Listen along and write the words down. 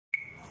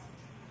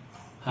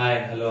Hi,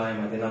 hello, I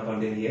am Athena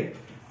Pandyan here.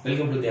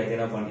 Welcome to the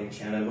Athena Pandyan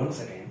channel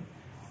once again.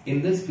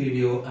 In this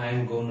video, I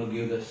am going to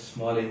give the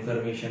small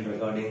information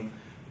regarding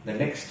the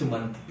next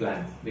month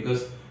plan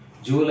because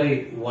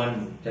July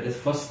 1, that is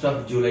 1st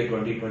of July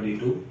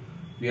 2022,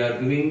 we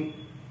are giving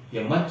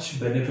a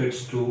much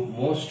benefits to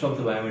most of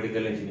the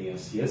biomedical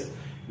engineers. Yes,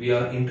 we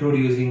are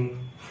introducing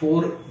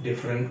 4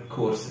 different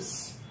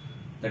courses.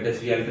 That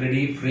is, we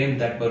already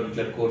framed that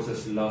particular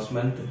courses last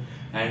month,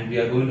 and we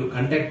are going to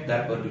conduct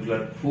that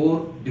particular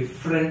 4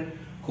 different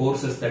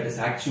courses that is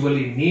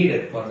actually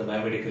needed for the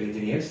biomedical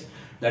engineers.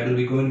 That will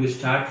be going to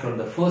start from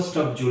the 1st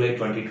of July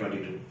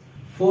 2022.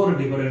 4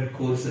 different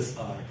courses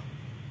are: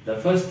 the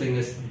first thing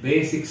is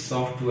basic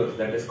software,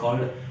 that is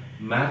called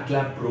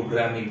Matlab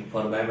Programming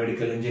for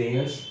biomedical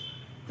engineers.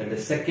 Then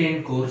the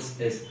second course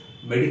is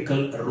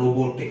medical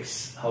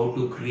robotics, how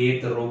to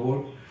create the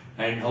robot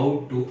and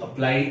how to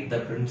apply the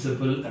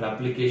principle and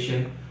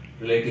application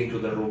relating to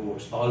the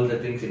robots. All the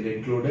things it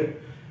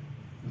included.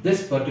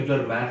 This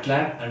particular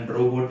Matlab and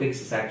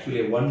robotics is actually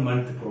a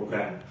 1-month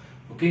program.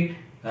 Okay,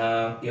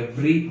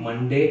 every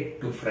Monday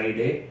to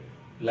Friday,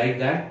 like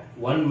that,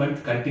 1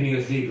 month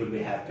continuously it will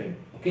be happening.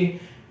 Okay,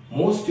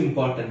 most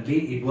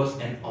importantly, it was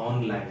an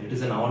online. It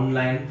is an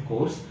online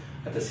course.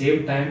 At the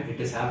same time,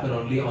 it is happen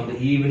only on the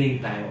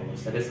evening time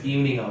hours. That is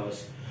evening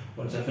hours.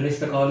 Once I finish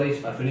the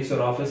college or finish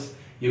your office,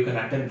 you can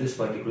attend this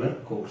particular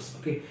course.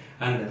 Okay,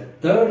 and the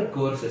third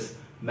course is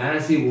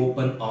massive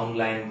open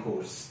online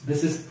course.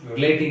 This is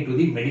relating to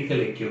the medical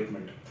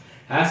equipment,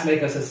 as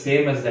the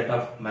same as that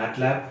of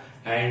Matlab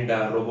and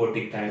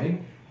robotic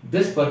timing.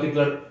 This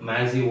particular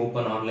massive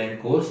open online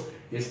course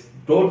is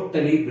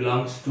totally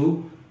belongs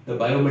to the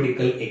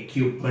biomedical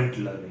equipment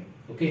learning.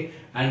 Okay,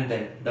 and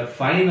then the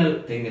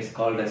final thing is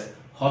called as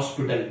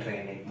hospital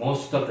training.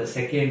 Most of the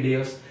second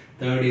years,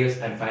 third years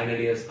and final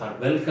years are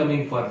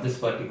welcoming for this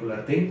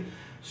particular thing.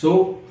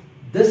 So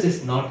this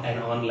is not an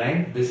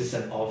online, this is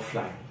an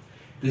offline.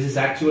 This is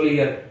actually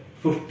a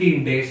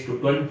 15 days to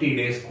 20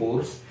 days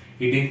course.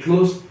 It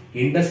includes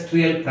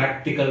industrial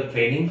practical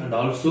training and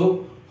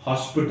also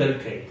hospital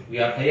training. We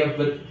are tied up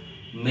with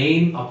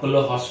main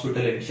Apollo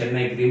Hospital in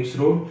Chennai Grims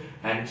Road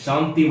and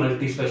Shanti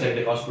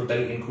Multi-Specialty Hospital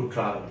in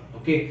Kutralam.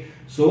 Okay,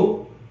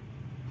 so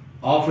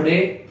off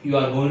day you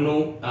are going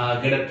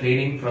to get a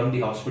training from the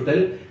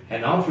hospital,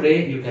 and off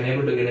day you can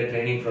able to get a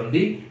training from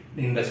the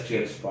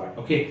industrial spot.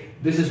 Okay,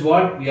 this is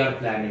what we are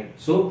planning.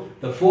 So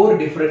the 4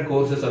 different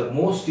courses are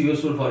most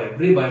useful for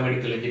every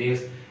biomedical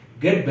engineers.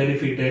 Get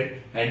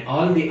benefited, and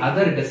all the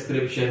other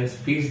descriptions,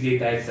 fees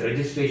details,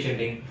 registration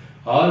link,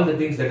 all the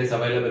things that is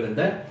available in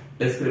the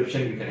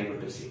description you can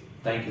able to see.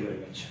 Thank you very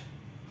much.